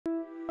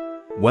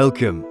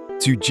Welcome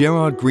to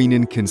Gerard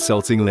Greenan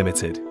Consulting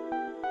Limited.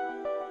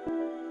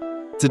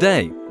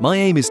 Today, my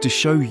aim is to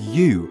show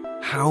you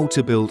how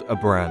to build a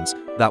brand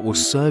that will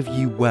serve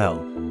you well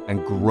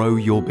and grow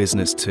your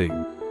business too.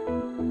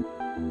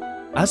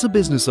 As a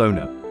business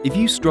owner, if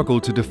you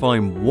struggle to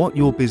define what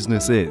your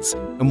business is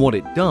and what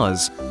it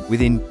does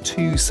within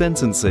 2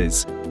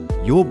 sentences,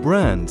 your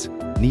brand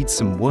needs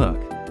some work.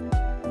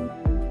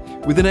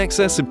 With an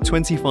excess of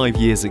 25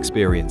 years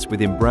experience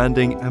within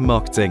branding and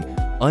marketing,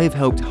 I have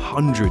helped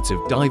hundreds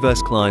of diverse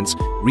clients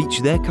reach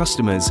their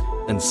customers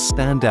and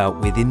stand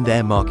out within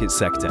their market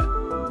sector.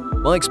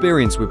 My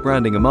experience with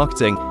branding and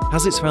marketing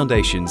has its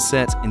foundations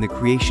set in the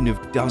creation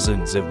of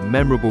dozens of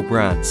memorable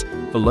brands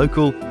for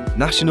local,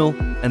 national,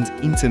 and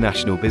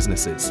international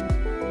businesses.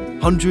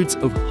 Hundreds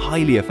of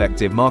highly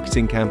effective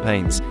marketing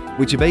campaigns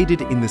which have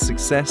aided in the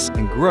success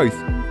and growth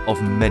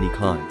of many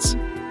clients.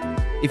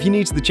 If you're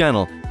new to the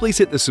channel, please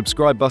hit the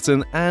subscribe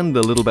button and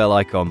the little bell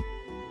icon,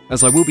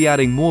 as I will be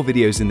adding more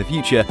videos in the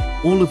future,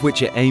 all of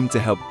which are aimed to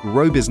help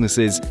grow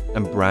businesses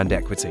and brand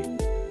equity.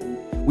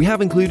 We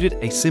have included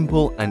a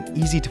simple and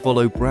easy to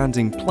follow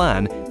branding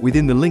plan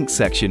within the links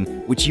section,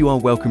 which you are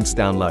welcome to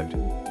download.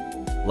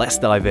 Let's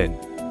dive in.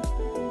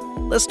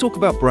 Let's talk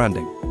about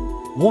branding.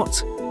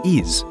 What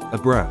is a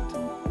brand?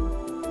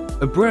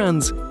 A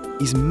brand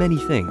is many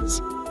things,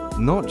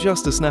 not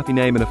just a snappy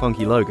name and a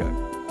funky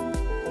logo.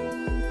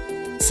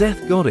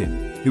 Seth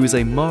Godin, who is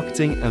a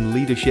marketing and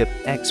leadership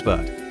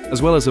expert,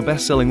 as well as a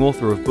best-selling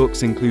author of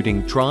books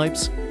including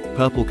Tribes,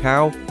 Purple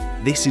Cow,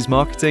 This is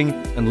Marketing,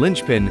 and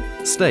Linchpin,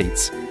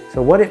 states,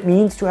 So what it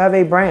means to have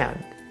a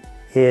brand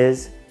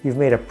is you've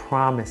made a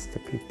promise to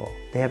people.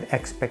 They have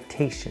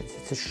expectations.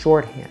 It's a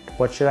shorthand.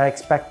 What should I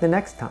expect the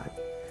next time?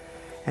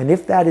 And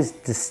if that is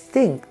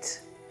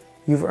distinct,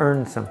 you've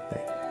earned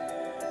something.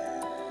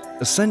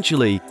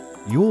 Essentially,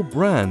 your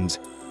brand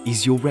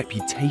is your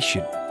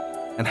reputation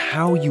and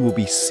how you will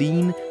be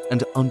seen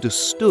and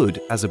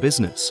understood as a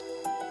business.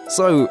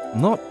 So,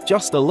 not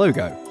just a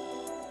logo.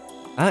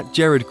 At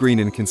Gerard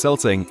Greenan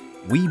Consulting,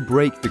 we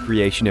break the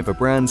creation of a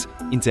brand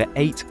into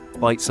 8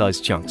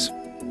 bite-sized chunks.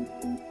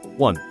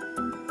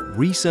 1.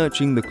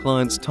 Researching the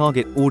client's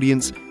target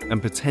audience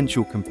and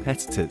potential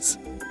competitors.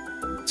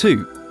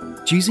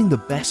 2. Choosing the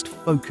best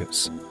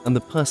focus and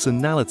the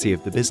personality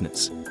of the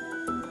business.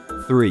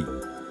 3.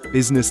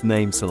 Business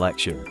name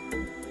selection.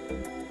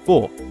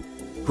 4.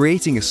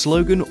 Creating a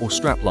slogan or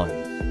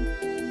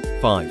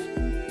strapline.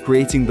 5.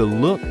 Creating the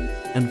look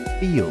and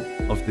feel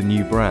of the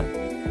new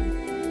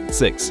brand.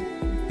 6.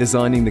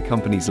 Designing the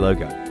company's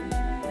logo.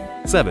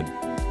 7.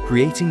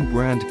 Creating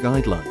brand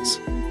guidelines.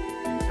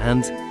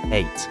 And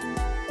 8.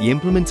 The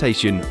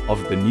implementation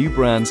of the new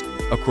brands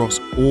across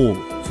all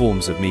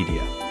forms of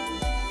media.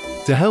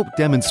 To help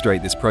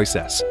demonstrate this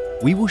process,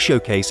 we will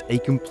showcase a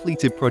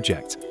completed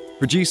project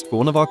produced for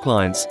one of our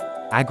clients,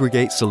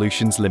 Aggregate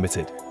Solutions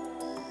Limited.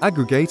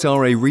 Aggregate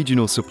are a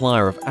regional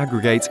supplier of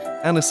aggregate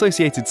and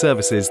associated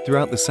services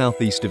throughout the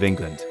southeast of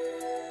England.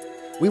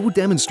 We will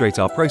demonstrate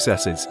our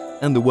processes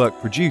and the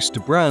work produced to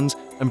brand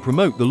and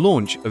promote the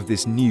launch of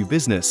this new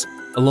business,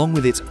 along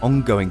with its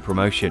ongoing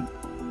promotion.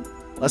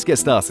 Let's get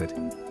started.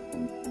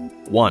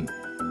 1.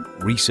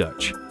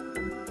 Research.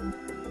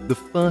 The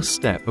first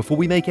step before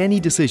we make any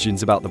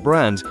decisions about the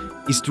brand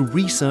is to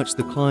research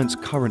the client's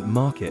current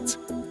market.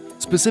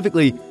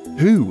 Specifically,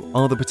 who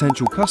are the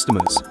potential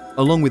customers,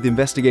 along with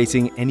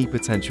investigating any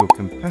potential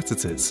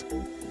competitors.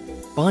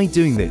 By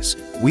doing this,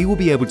 we will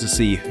be able to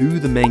see who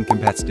the main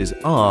competitors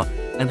are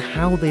and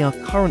how they are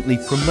currently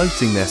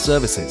promoting their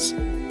services,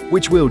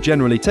 which will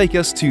generally take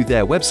us to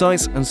their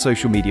websites and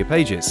social media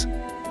pages.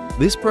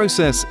 This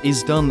process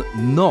is done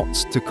not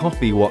to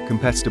copy what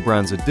competitor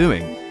brands are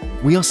doing.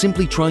 We are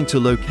simply trying to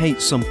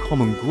locate some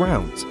common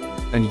ground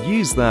and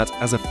use that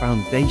as a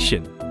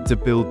foundation to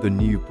build the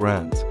new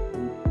brand.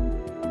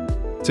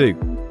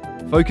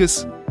 2.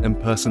 Focus and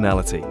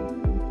personality.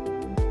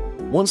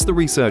 Once the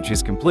research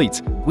is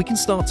complete, we can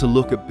start to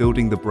look at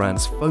building the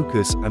brand's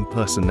focus and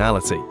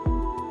personality.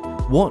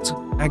 What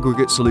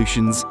Aggregate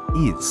Solutions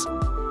is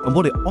and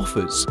what it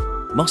offers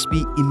must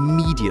be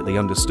immediately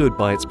understood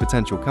by its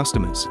potential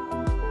customers.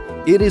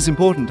 It is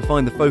important to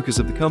find the focus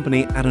of the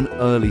company at an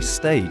early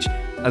stage,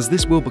 as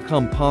this will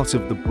become part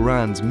of the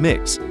brand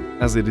mix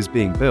as it is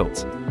being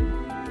built.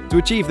 To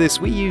achieve this,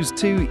 we use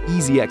 2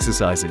 easy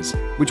exercises,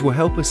 which will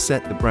help us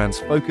set the brand's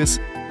focus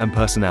and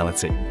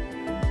personality.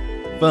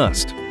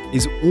 First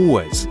is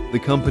always the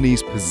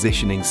company's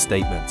positioning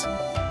statement.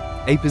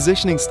 A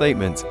positioning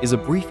statement is a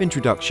brief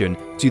introduction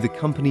to the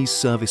company's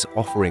service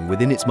offering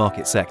within its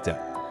market sector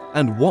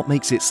and what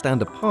makes it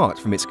stand apart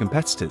from its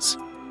competitors.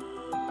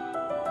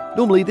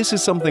 Normally, this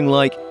is something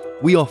like,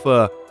 we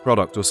offer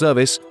product or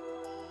service,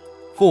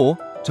 4.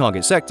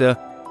 Target sector,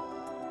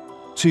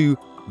 2.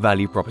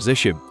 Value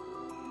proposition.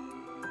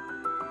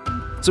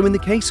 So in the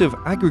case of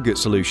Aggregate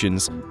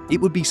Solutions, it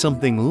would be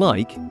something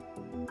like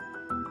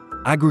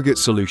Aggregate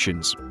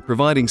Solutions,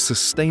 providing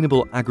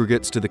sustainable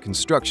aggregates to the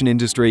construction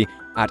industry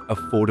at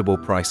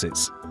affordable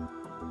prices.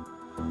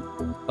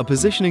 A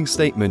positioning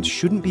statement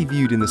shouldn't be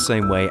viewed in the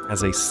same way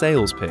as a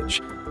sales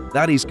pitch.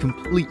 That is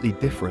completely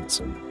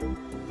different.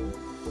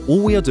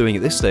 All we are doing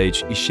at this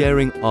stage is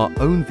sharing our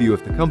own view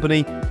of the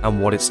company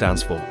and what it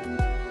stands for.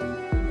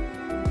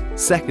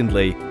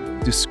 Secondly,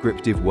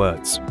 descriptive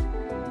words.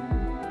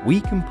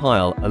 We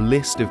compile a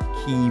list of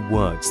key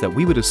words that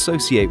we would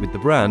associate with the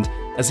brand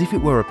as if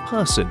it were a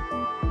person,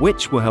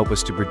 which will help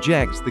us to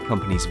project the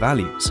company's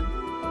values.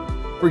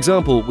 For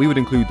example, we would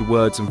include the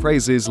words and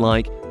phrases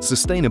like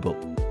sustainable,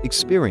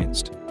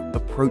 experienced,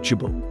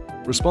 approachable,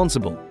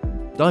 responsible,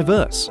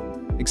 diverse,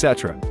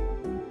 etc.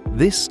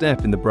 This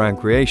step in the brand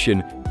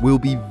creation will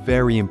be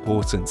very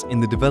important in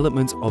the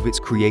development of its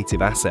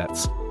creative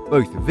assets,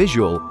 both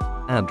visual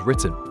and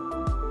written.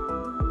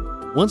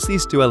 Once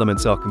these two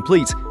elements are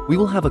complete, we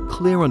will have a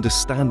clear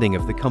understanding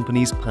of the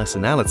company's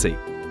personality,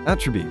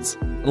 attributes,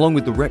 along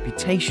with the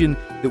reputation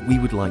that we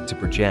would like to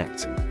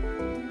project.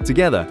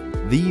 Together,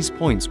 these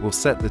points will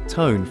set the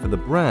tone for the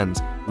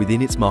brand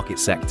within its market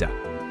sector.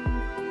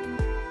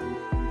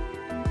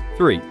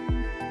 3.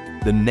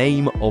 The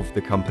name of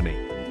the company.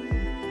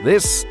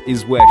 This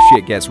is where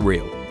shit gets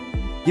real.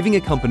 Giving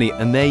a company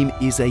a name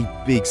is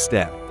a big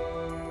step.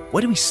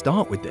 Where do we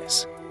start with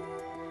this?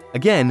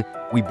 Again,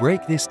 we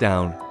break this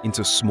down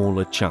into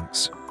smaller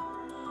chunks.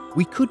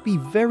 We could be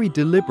very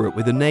deliberate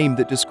with a name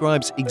that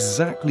describes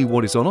exactly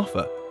what is on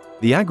offer,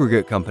 the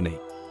aggregate company.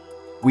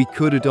 We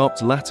could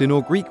adopt Latin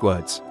or Greek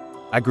words,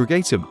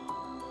 aggregatum.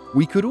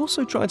 We could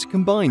also try to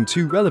combine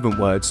two relevant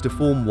words to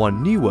form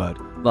one new word,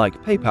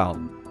 like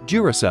PayPal,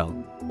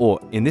 Duracell, or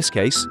in this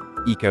case,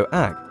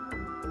 EcoAg.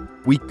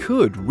 We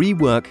could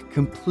rework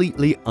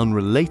completely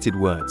unrelated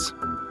words,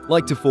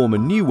 like to form a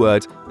new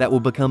word that will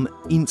become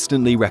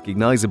instantly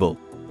recognizable,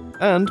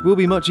 and will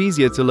be much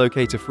easier to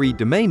locate a free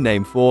domain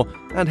name for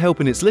and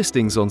help in its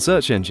listings on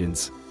search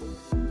engines.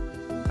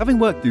 Having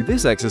worked through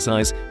this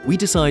exercise, we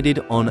decided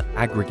on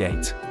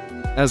aggregate,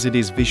 as it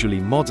is visually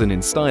modern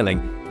in styling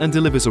and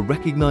delivers a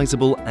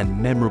recognizable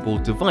and memorable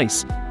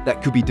device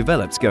that could be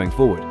developed going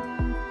forward.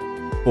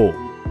 4.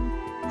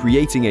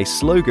 Creating a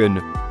slogan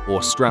or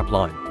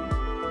strapline.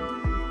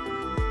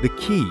 The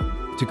key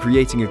to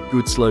creating a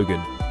good slogan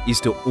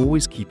is to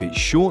always keep it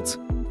short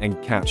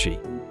and catchy,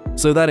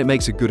 so that it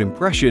makes a good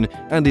impression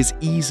and is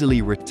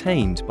easily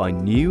retained by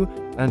new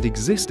and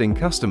existing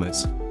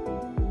customers.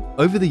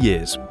 Over the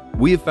years,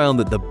 we have found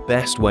that the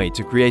best way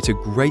to create a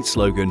great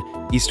slogan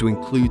is to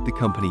include the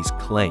company's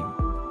claim.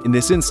 In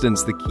this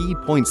instance, the key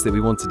points that we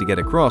wanted to get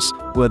across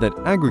were that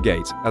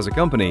Aggregate, as a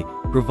company,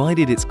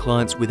 provided its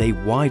clients with a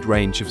wide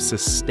range of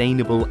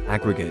sustainable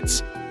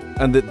aggregates,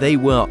 and that they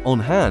were on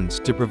hand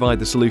to provide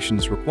the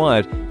solutions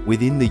required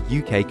within the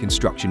UK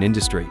construction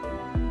industry.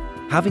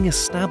 Having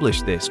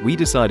established this, we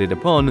decided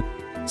upon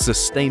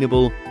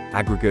sustainable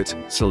aggregate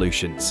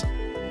solutions.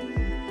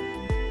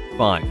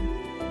 5.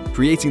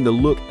 Creating the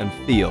look and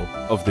feel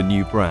of the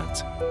new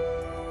brand.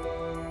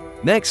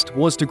 Next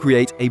was to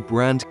create a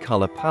brand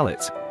color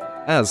palette,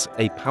 as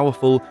a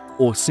powerful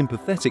or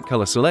sympathetic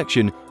color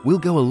selection will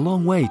go a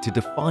long way to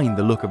define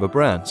the look of a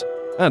brand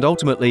and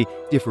ultimately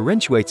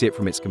differentiate it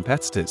from its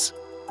competitors.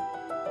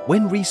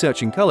 When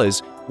researching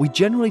colors, we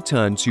generally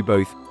turn to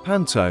both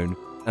Pantone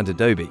and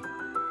Adobe.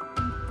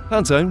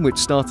 Pantone, which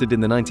started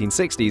in the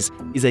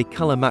 1960s, is a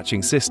color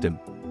matching system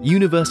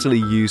universally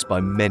used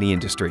by many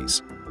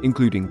industries,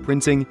 including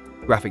printing,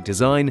 graphic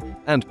design,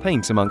 and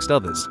paint amongst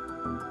others.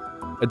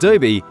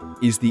 Adobe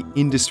is the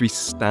industry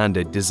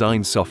standard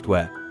design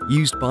software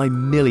used by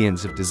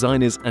millions of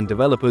designers and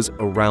developers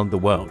around the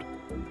world.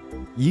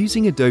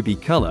 Using Adobe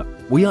Color,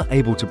 we are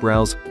able to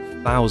browse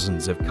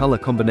thousands of color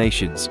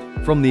combinations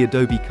from the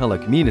Adobe Color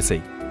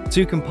community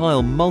to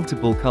compile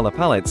multiple color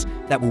palettes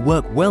that will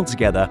work well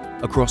together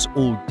across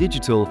all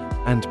digital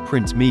and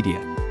print media.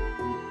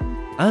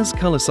 As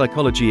color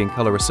psychology and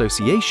color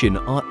association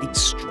are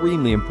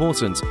extremely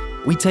important,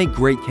 we take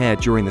great care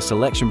during the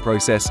selection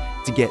process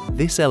to get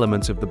this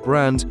element of the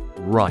brand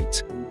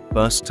right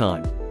first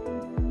time.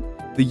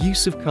 The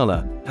use of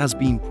color has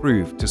been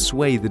proved to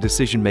sway the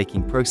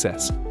decision-making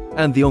process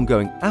and the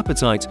ongoing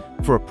appetite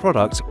for a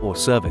product or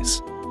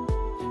service.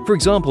 For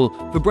example,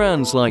 for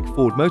brands like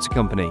Ford Motor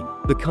Company,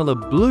 the color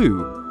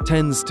blue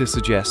tends to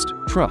suggest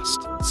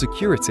trust,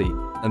 security,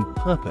 and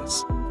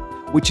purpose,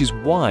 which is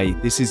why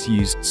this is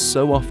used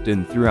so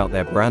often throughout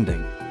their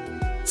branding.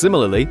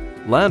 Similarly,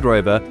 Land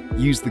Rover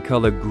used the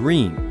color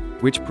green,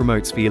 which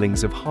promotes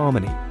feelings of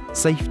harmony,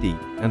 safety,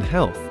 and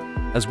health,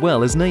 as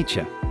well as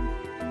nature.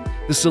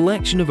 The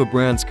selection of a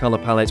brand's color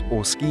palette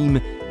or scheme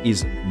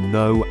is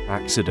no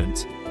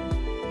accident.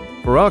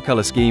 For our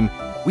color scheme,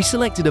 we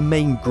selected a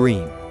main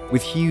green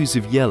with hues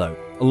of yellow,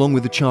 along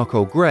with a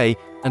charcoal grey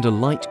and a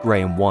light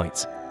grey and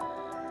white.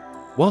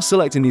 While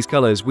selecting these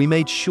colors, we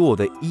made sure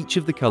that each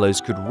of the colors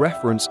could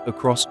reference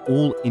across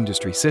all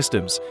industry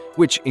systems,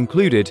 which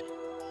included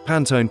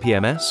Pantone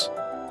PMS,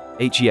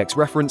 HEX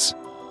Reference,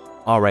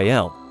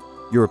 RAL,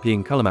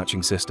 European Color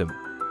Matching System.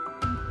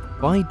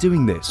 By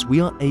doing this, we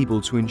are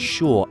able to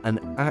ensure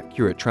an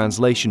accurate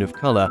translation of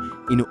color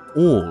in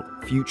all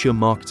future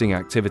marketing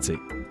activity.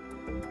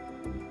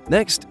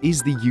 Next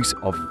is the use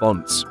of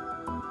fonts.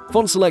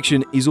 Font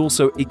selection is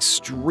also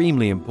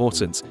extremely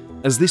important,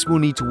 as this will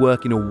need to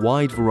work in a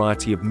wide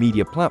variety of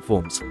media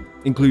platforms,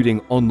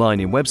 including online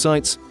in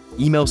websites,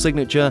 email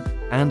signature,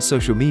 and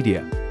social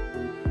media.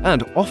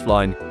 And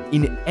offline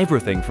in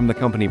everything from the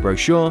company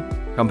brochure,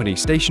 company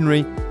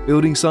stationery,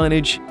 building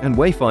signage, and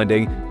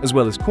wayfinding, as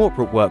well as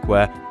corporate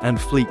workwear and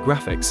fleet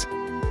graphics.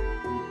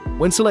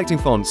 When selecting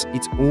fonts,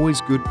 it's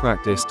always good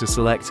practice to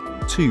select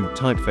 2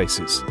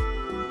 typefaces,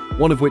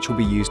 one of which will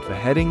be used for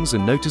headings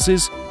and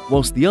notices,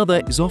 whilst the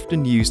other is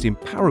often used in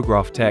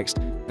paragraph text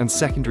and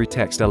secondary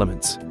text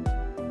elements.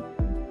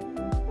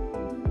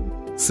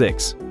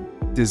 6.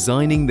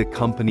 Designing the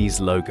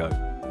company's logo.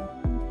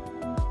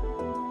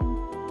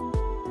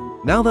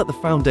 Now that the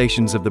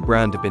foundations of the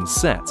brand have been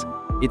set,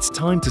 it's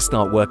time to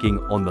start working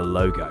on the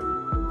logo.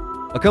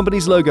 A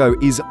company's logo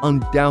is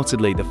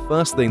undoubtedly the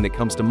first thing that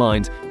comes to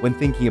mind when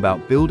thinking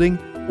about building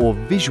or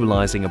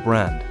visualizing a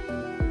brand.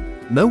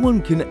 No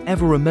one can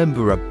ever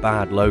remember a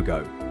bad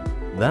logo.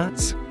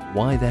 That's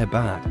why they're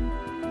bad.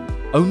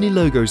 Only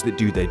logos that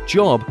do their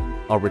job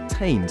are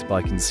retained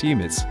by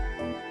consumers.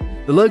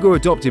 The logo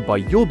adopted by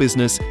your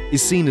business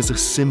is seen as a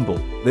symbol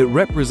that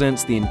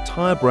represents the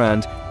entire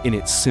brand in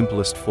its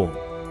simplest form.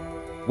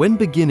 When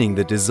beginning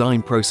the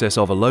design process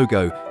of a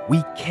logo,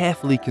 we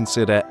carefully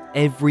consider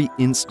every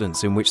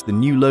instance in which the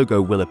new logo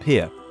will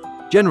appear.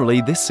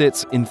 Generally, this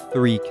sits in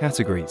 3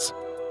 categories: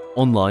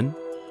 online,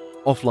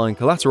 offline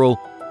collateral,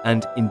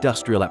 and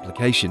industrial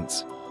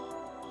applications.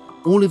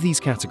 All of these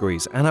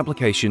categories and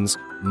applications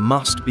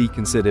must be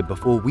considered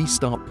before we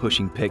start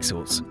pushing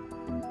pixels.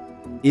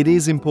 It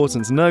is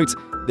important to note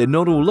that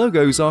not all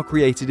logos are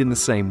created in the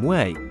same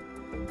way.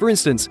 For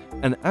instance,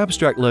 an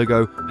abstract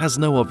logo has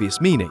no obvious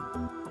meaning.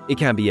 It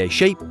can be a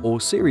shape or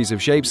series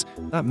of shapes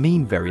that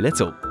mean very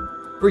little.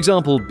 For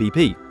example,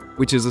 BP,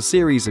 which is a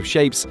series of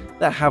shapes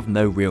that have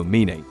no real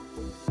meaning.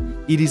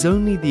 It is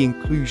only the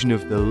inclusion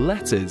of the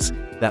letters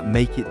that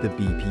make it the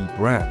BP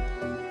brand.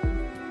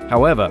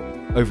 However,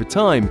 over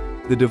time,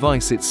 the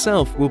device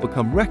itself will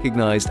become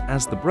recognized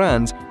as the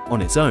brand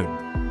on its own.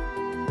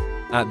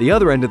 At the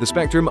other end of the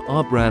spectrum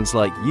are brands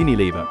like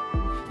Unilever.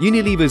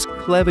 Unilever's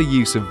clever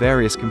use of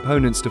various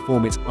components to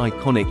form its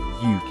iconic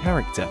U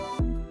character.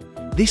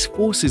 This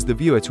forces the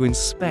viewer to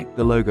inspect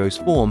the logo's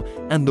form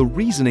and the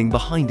reasoning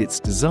behind its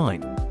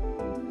design.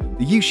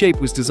 The U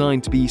shape was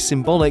designed to be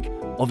symbolic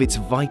of its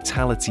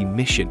vitality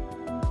mission.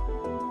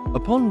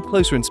 Upon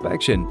closer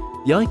inspection,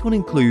 the icon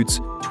includes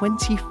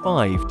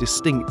 25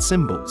 distinct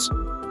symbols.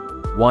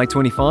 Why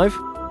 25?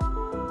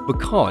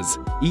 Because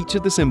each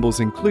of the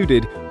symbols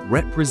included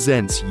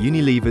represents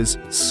Unilever's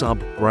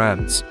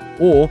sub-brands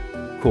or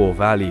core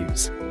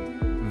values.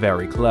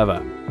 Very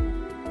clever.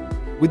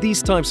 With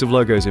these types of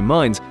logos in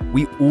mind,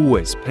 we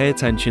always pay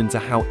attention to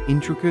how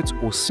intricate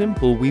or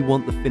simple we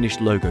want the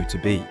finished logo to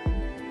be.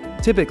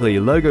 Typically,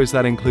 logos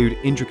that include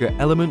intricate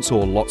elements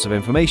or lots of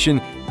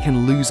information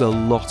can lose a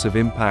lot of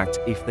impact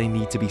if they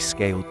need to be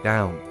scaled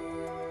down.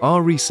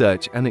 Our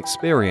research and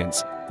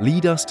experience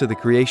lead us to the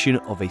creation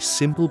of a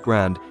simple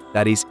brand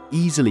that is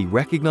easily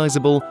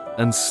recognizable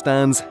and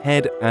stands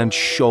head and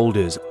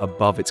shoulders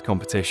above its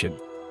competition.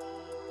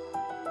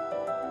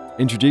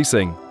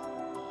 Introducing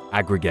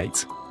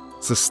Aggregate.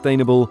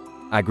 Sustainable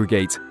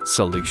aggregate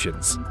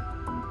solutions.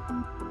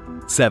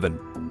 7.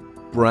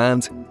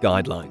 Brand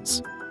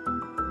guidelines.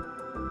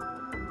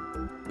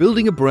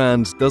 Building a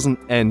brand doesn't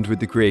end with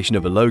the creation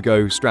of a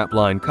logo,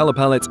 strapline, color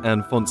palette,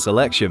 and font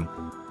selection.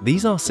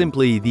 These are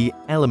simply the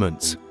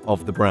elements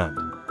of the brand.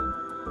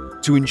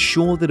 To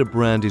ensure that a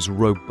brand is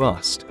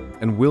robust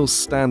and will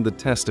stand the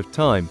test of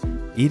time,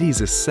 it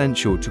is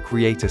essential to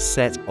create a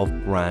set of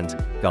brand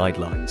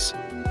guidelines.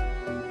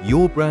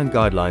 Your brand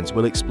guidelines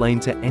will explain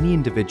to any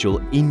individual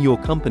in your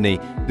company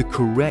the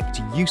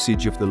correct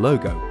usage of the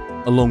logo,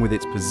 along with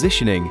its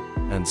positioning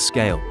and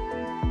scale.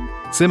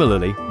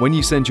 Similarly, when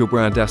you send your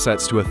brand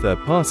assets to a third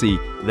party,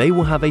 they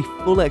will have a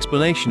full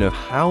explanation of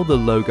how the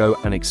logo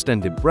and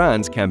extended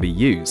brand can be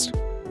used.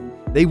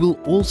 They will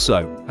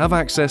also have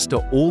access to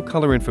all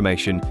color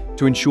information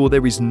to ensure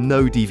there is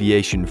no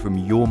deviation from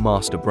your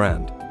master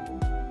brand.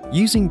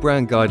 Using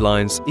brand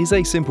guidelines is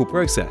a simple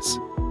process,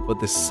 but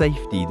the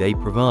safety they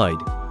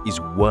provide is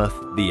worth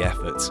the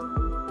effort.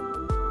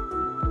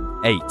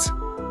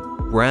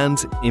 8.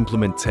 Brand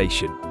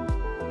implementation.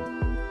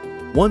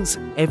 Once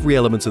every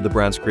element of the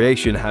brand's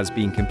creation has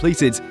been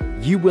completed,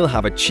 you will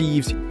have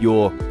achieved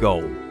your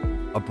goal.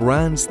 A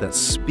brand that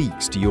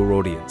speaks to your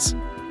audience.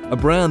 A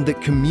brand that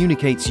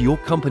communicates your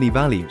company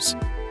values.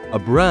 A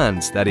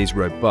brand that is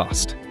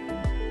robust.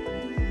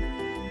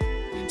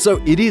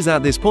 So it is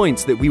at this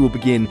point that we will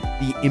begin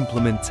the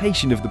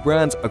implementation of the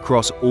brand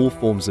across all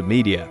forms of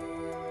media.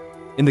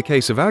 In the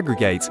case of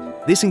Aggregate,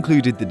 this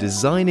included the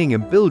designing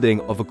and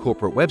building of a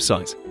corporate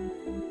website,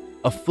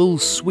 a full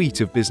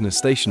suite of business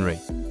stationery,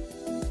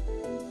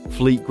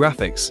 fleet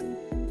graphics,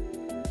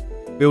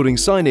 building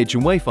signage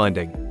and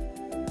wayfinding,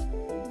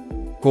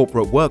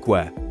 corporate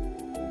workwear,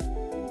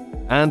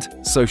 and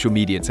social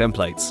media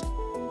templates.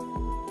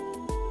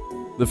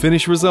 The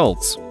finished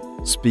results: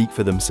 speak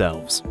for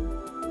themselves.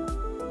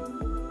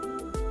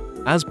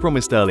 As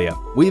promised earlier,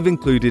 we've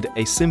included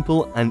a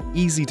simple and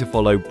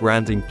easy-to-follow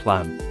branding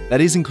plan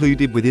that is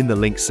included within the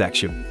links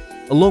section,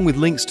 along with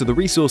links to the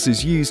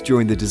resources used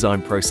during the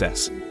design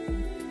process.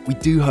 We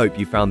do hope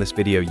you found this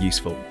video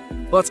useful,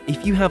 but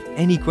if you have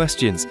any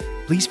questions,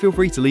 please feel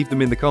free to leave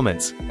them in the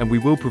comments and we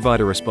will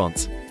provide a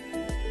response.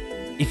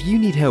 If you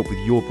need help with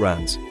your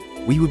brand,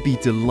 we would be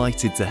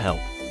delighted to help.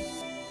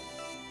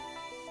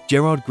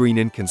 Gerard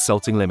Greenan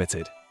Consulting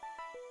Limited.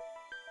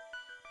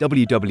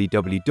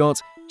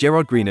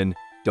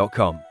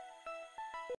 www.gerardgreenan.com